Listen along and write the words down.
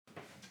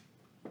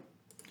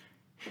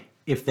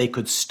If they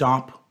could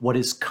stop what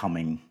is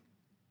coming,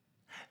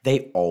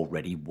 they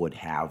already would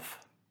have.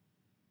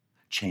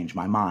 Change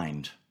My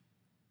Mind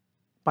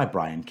by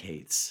Brian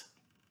Cates.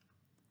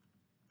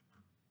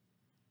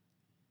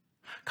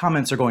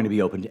 Comments are going to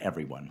be open to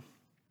everyone.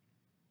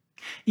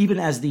 Even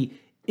as the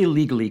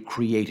illegally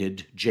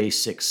created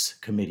J6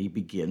 committee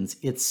begins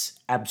its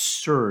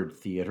absurd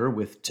theater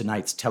with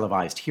tonight's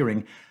televised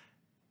hearing,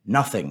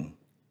 nothing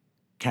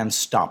can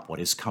stop what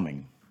is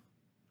coming.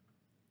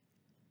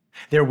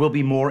 There will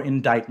be more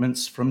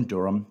indictments from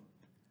Durham.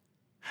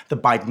 The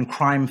Biden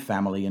crime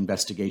family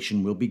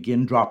investigation will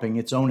begin dropping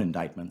its own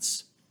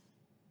indictments.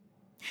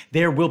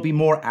 There will be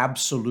more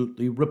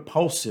absolutely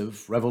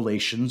repulsive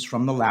revelations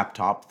from the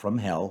laptop from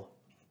hell.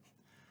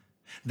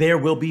 There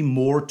will be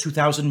more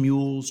 2000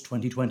 Mules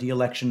 2020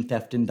 election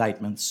theft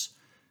indictments.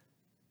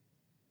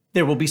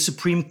 There will be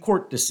Supreme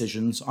Court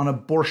decisions on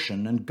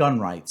abortion and gun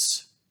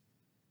rights.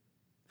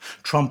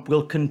 Trump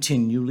will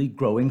continually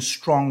growing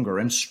stronger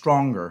and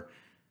stronger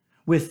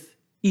with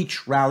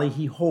each rally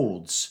he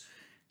holds,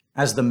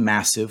 as the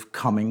massive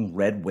coming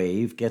red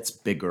wave gets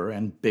bigger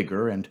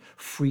and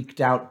freaked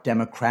out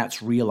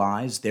Democrats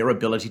realize their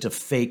ability to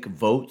fake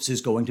votes is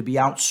going to be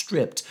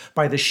outstripped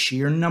by the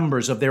sheer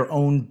numbers of their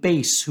own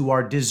base who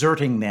are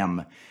deserting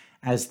them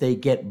as they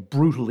get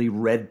brutally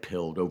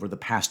red-pilled over the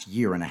past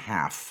year and a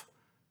half.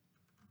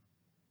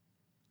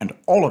 And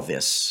all of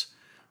this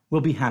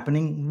will be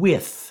happening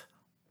with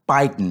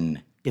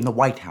Biden in the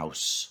White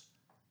House.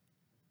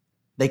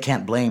 They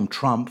can't blame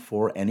Trump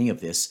for any of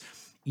this,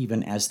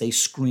 even as they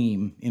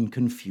scream in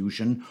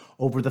confusion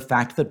over the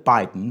fact that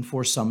Biden,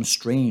 for some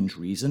strange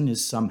reason,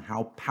 is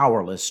somehow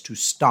powerless to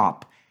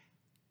stop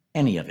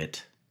any of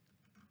it.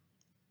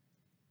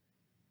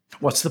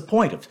 What's the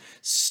point of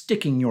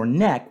sticking your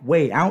neck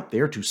way out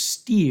there to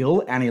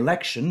steal an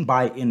election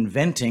by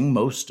inventing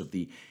most of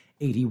the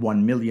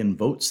 81 million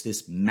votes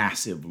this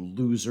massive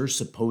loser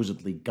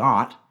supposedly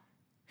got,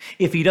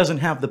 if he doesn't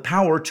have the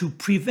power to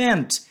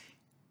prevent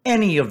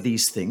any of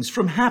these things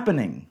from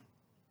happening?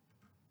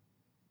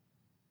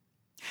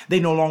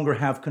 They no longer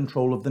have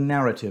control of the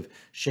narrative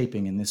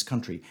shaping in this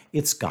country.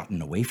 It's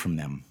gotten away from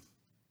them.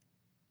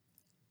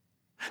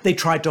 They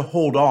tried to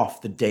hold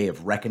off the day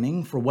of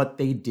reckoning for what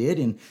they did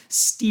in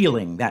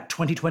stealing that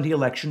 2020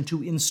 election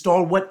to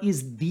install what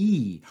is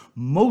the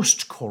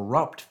most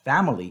corrupt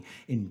family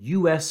in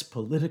U.S.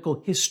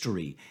 political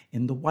history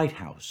in the White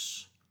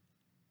House.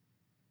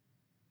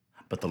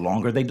 But the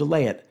longer they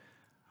delay it,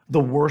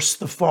 the worse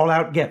the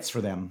fallout gets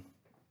for them.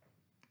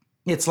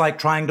 It's like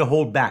trying to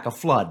hold back a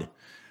flood.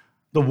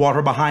 The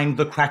water behind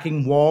the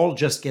cracking wall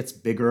just gets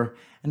bigger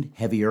and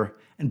heavier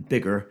and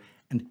bigger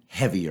and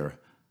heavier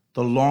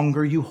the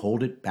longer you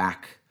hold it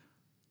back,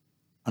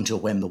 until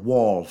when the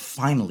wall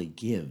finally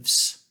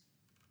gives.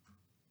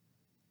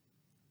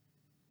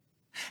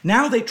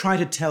 Now they try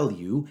to tell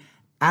you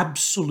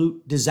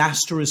absolute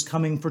disaster is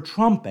coming for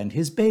Trump and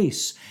his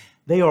base.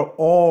 They are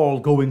all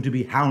going to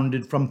be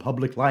hounded from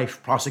public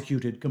life,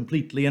 prosecuted,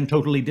 completely and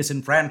totally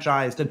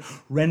disenfranchised, and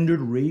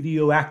rendered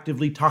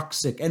radioactively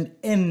toxic, and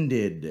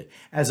ended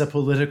as a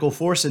political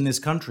force in this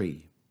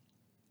country.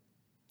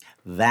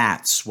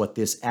 That's what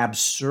this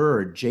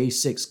absurd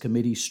J6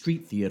 committee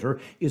street theater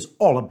is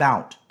all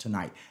about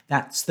tonight.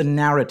 That's the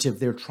narrative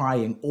they're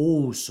trying,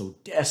 oh so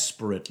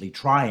desperately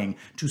trying,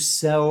 to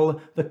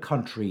sell the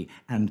country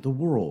and the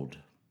world.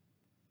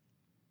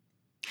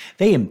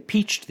 They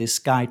impeached this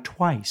guy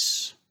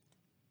twice.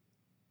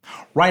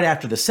 Right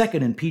after the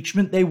second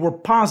impeachment, they were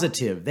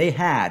positive they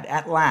had,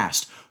 at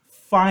last,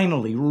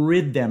 finally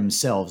rid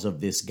themselves of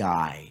this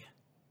guy.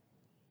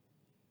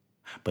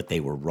 But they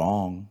were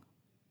wrong.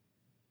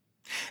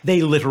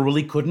 They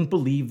literally couldn't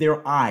believe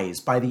their eyes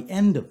by the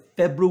end of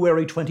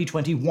February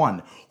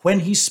 2021,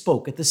 when he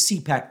spoke at the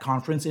CPAC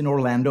conference in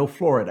Orlando,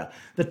 Florida.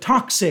 The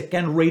toxic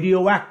and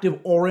radioactive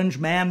orange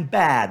man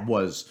bad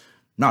was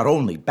not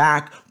only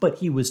back, but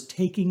he was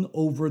taking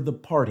over the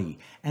party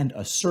and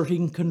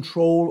asserting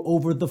control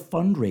over the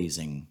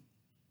fundraising.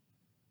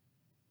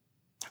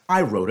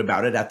 I wrote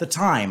about it at the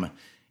time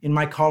in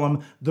my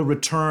column, The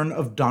Return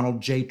of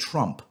Donald J.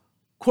 Trump.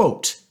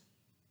 Quote,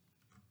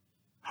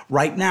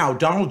 "Right now,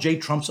 Donald J.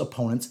 Trump's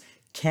opponents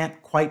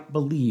can't quite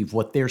believe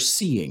what they're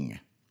seeing.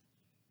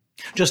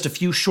 Just a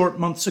few short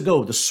months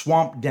ago, the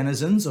swamp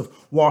denizens of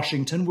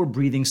Washington were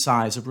breathing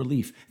sighs of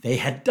relief. They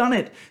had done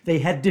it. They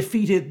had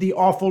defeated the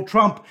awful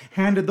Trump,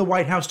 handed the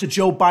White House to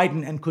Joe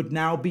Biden, and could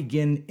now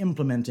begin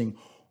implementing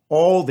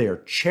all their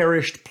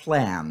cherished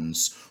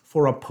plans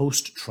for a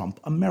post-Trump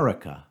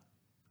America.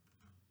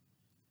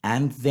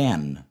 And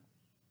then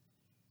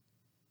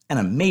an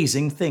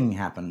amazing thing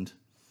happened.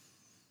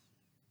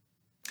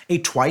 A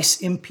twice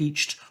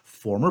impeached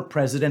former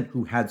president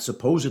who had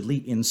supposedly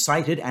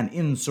incited an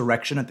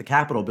insurrection at the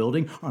Capitol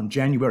building on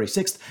January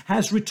 6th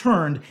has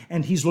returned,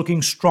 and he's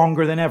looking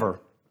stronger than ever.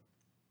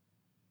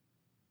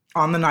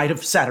 On the night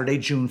of Saturday,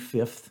 June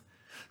 5th,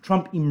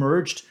 Trump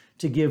emerged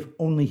to give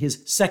only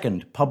his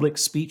second public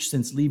speech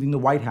since leaving the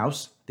White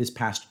House this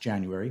past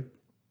January.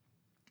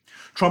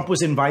 Trump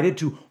was invited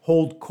to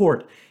hold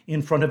court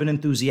in front of an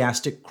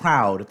enthusiastic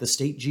crowd at the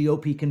state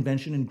GOP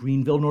convention in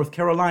Greenville, North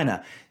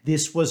Carolina.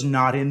 This was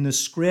not in the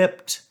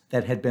script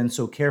that had been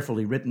so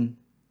carefully written.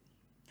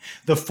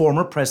 The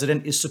former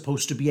president is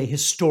supposed to be a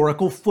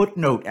historical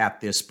footnote at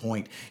this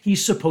point.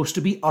 He's supposed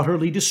to be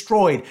utterly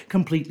destroyed,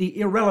 completely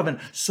irrelevant,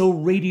 so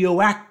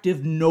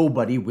radioactive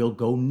nobody will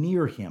go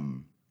near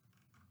him.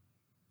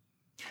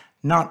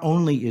 Not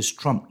only is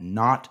Trump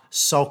not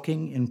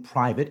sulking in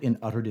private in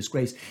utter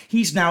disgrace,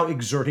 he's now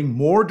exerting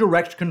more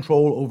direct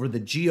control over the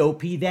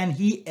GOP than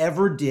he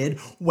ever did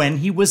when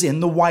he was in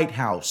the White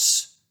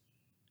House.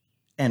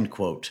 End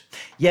quote.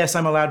 Yes,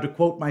 I'm allowed to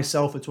quote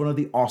myself. It's one of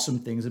the awesome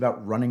things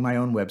about running my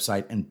own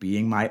website and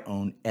being my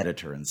own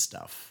editor and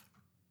stuff.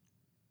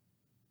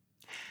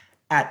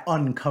 At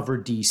Uncover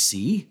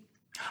DC,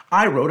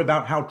 I wrote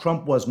about how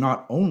Trump was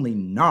not only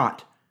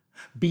not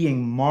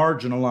being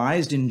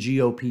marginalized in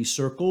GOP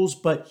circles,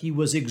 but he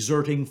was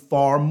exerting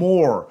far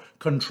more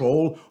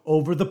control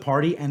over the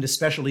party and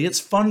especially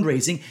its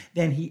fundraising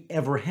than he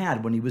ever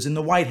had when he was in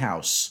the White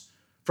House.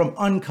 From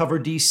Uncover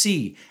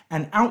DC,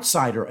 an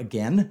outsider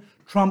again,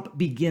 Trump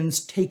begins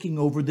taking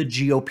over the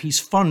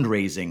GOP's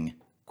fundraising.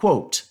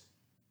 Quote,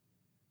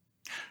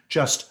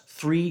 just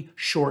 3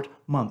 short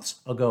months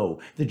ago,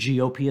 the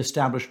GOP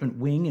establishment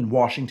wing in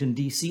Washington,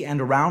 D.C. and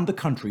around the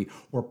country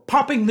were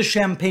popping the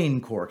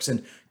champagne corks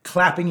and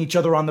clapping each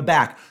other on the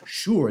back.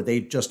 Sure,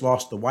 they'd just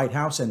lost the White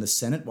House and the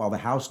Senate while the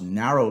House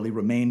narrowly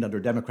remained under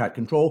Democrat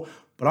control.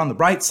 But on the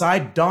bright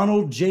side,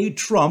 Donald J.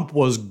 Trump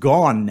was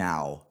gone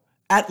now.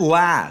 At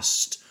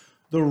last,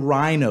 the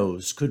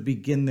rhinos could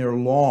begin their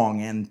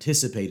long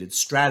anticipated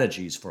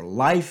strategies for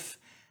life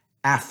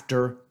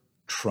after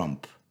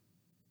Trump.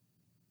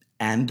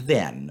 And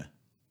then,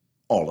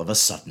 all of a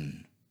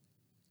sudden,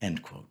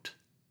 end quote.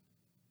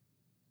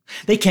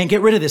 They can't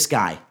get rid of this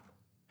guy.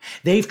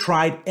 They've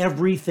tried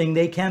everything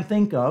they can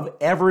think of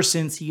ever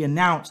since he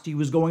announced he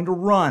was going to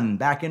run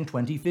back in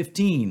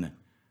 2015.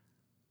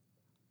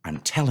 I'm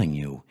telling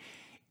you,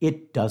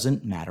 it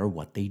doesn't matter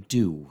what they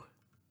do.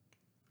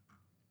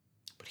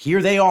 But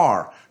here they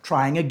are,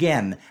 trying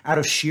again out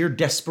of sheer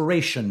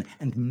desperation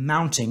and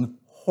mounting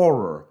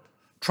horror,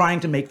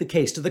 trying to make the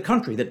case to the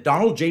country that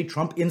Donald J.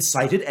 Trump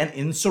incited an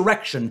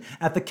insurrection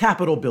at the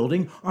Capitol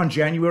building on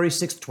January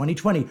 6,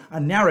 2020, a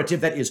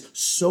narrative that is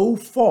so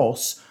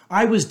false,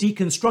 I was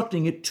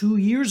deconstructing it 2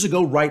 years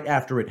ago right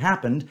after it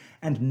happened,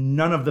 and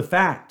none of the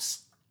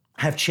facts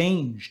have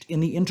changed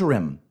in the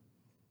interim.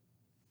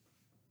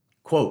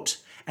 Quote,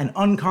 an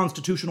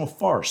unconstitutional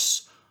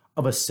farce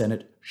of a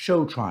Senate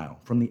show trial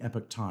from the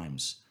Epoch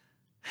Times.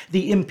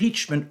 The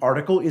impeachment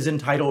article is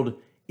entitled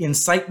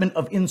Incitement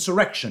of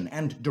Insurrection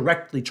and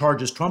directly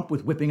charges Trump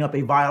with whipping up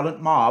a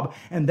violent mob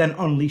and then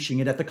unleashing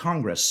it at the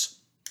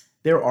Congress.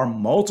 There are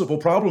multiple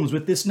problems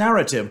with this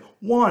narrative.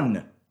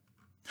 1.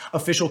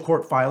 Official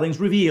court filings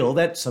reveal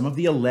that some of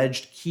the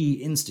alleged key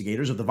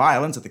instigators of the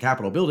violence at the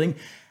Capitol building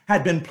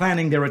had been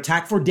planning their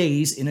attack for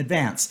days in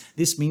advance.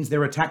 This means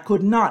their attack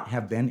could not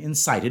have been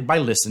incited by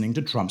listening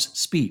to Trump's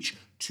speech.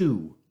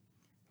 2.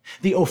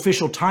 The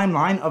official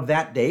timeline of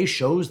that day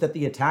shows that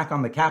the attack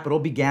on the Capitol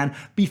began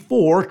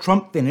before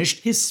Trump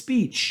finished his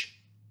speech.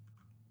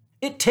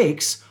 It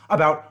takes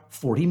about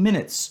 40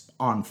 minutes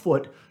on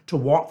foot to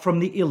walk from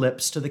the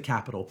Ellipse to the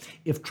Capitol.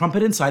 If Trump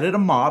had incited a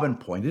mob and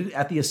pointed it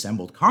at the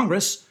assembled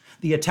Congress,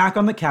 the attack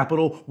on the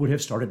Capitol would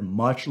have started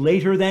much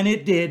later than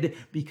it did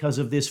because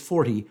of this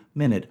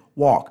 40-minute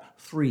walk.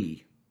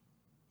 3.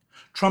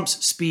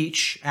 Trump's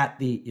speech at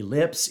the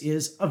Ellipse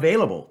is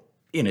available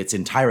in its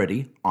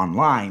entirety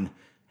online.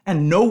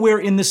 And nowhere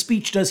in the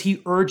speech does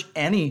he urge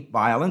any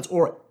violence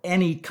or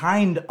any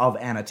kind of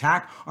an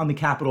attack on the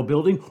Capitol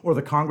building or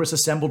the Congress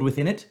assembled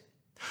within it.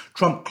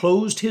 Trump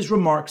closed his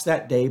remarks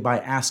that day by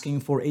asking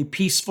for a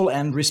peaceful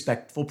and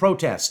respectful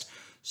protest.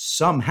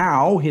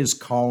 Somehow, his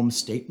calm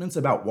statements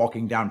about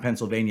walking down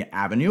Pennsylvania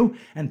Avenue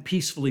and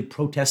peacefully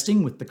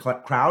protesting with the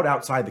crowd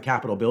outside the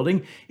Capitol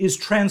building is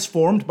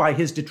transformed by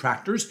his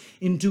detractors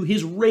into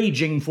his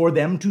raging for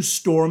them to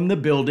storm the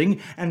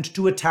building and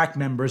to attack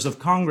members of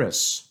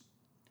Congress.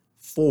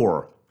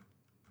 4.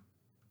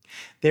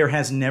 There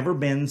has never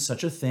been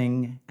such a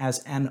thing as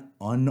an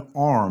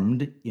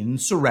unarmed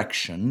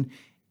insurrection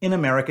in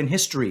American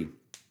history.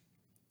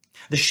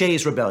 The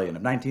Shays Rebellion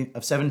of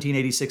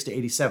 1786 to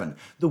 87,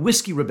 the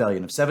Whiskey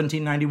Rebellion of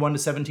 1791 to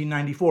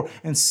 1794,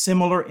 and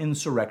similar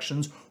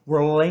insurrections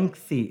were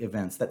lengthy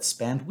events that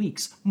spanned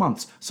weeks,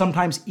 months,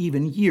 sometimes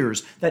even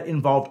years, that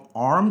involved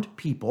armed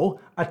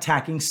people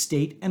attacking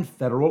state and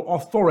federal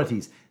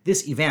authorities.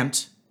 This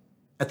event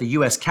at the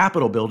U.S.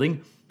 Capitol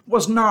building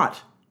was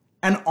not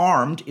an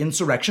armed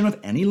insurrection of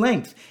any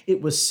length.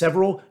 It was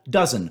several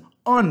dozen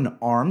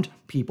unarmed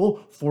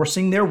people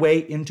forcing their way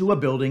into a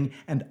building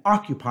and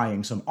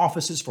occupying some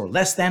offices for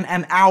less than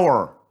an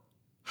hour.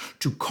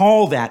 To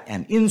call that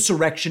an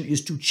insurrection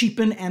is to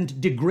cheapen and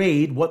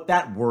degrade what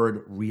that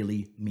word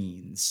really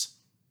means.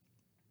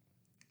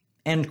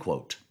 End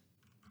quote.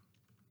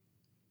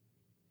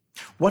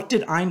 What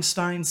did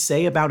Einstein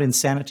say about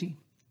insanity?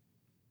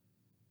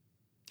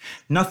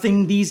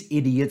 Nothing these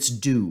idiots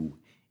do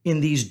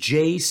in these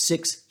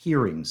J6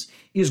 hearings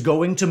is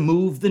going to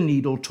move the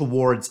needle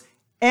towards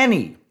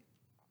any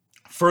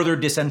further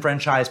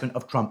disenfranchisement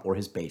of Trump or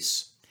his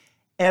base.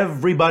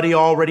 Everybody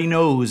already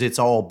knows it's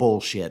all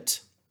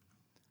bullshit.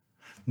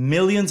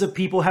 Millions of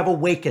people have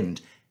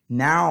awakened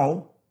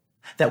now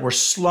that were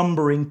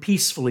slumbering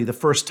peacefully the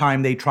first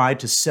time they tried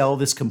to sell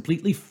this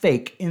completely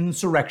fake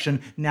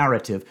insurrection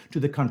narrative to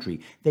the country.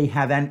 They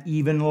have an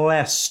even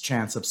less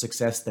chance of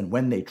success than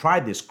when they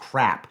tried this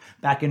crap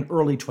back in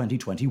early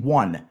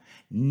 2021.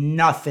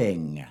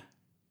 Nothing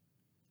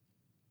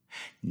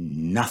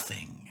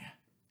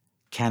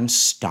can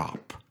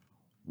stop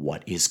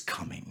what is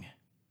coming.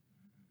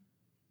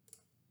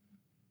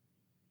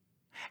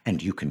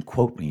 And you can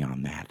quote me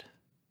on that.